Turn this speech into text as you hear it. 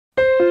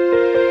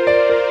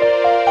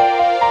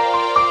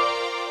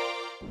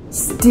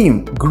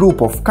STiM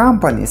group of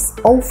companies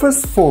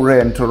offers for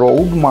rent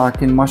road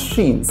marking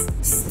machines.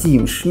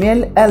 STiM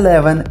Shmel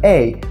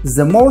 11A,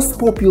 the most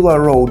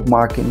popular road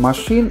marking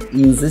machine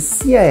in the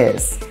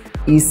CIS,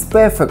 is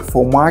perfect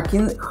for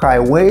marking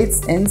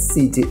highways and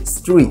city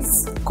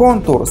streets.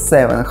 Kontur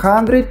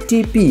 700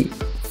 TP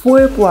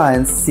for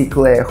applying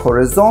thick-layer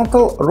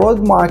horizontal road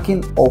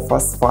marking of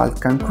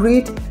asphalt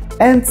concrete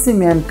and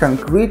cement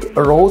concrete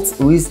roads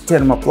with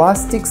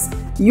thermoplastics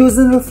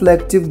using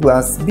reflective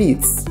glass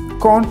beads.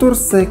 Kontur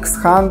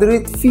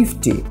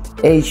 650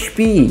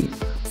 HPE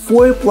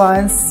for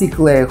applying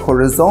thick-layer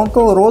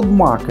horizontal road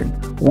marking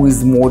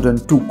with modern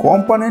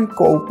two-component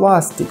cold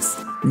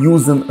plastics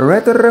using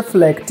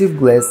retroreflective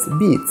glass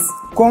beads.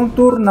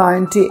 Kontur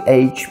 90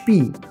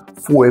 HP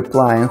for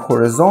applying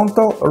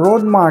horizontal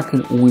road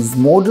marking with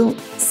modern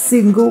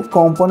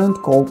single-component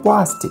cold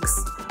plastics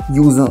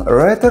using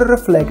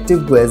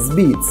retroreflective glass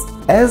beads,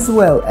 as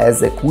well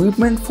as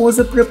equipment for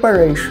the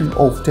preparation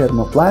of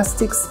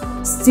thermoplastics.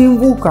 STiM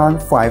Vulcan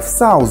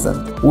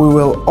 5000. We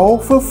will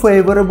offer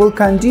favorable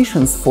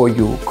conditions for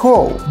you.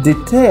 Call.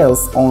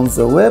 Details on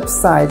the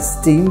website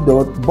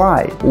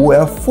stim.by. We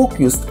are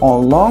focused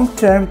on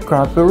long-term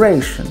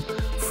cooperation.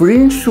 Free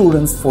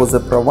insurance for the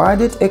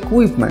provided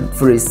equipment,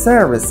 free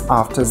service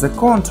after the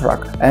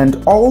contract,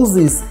 and all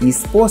this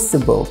is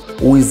possible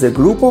with a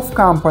group of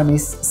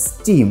companies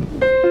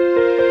STiM.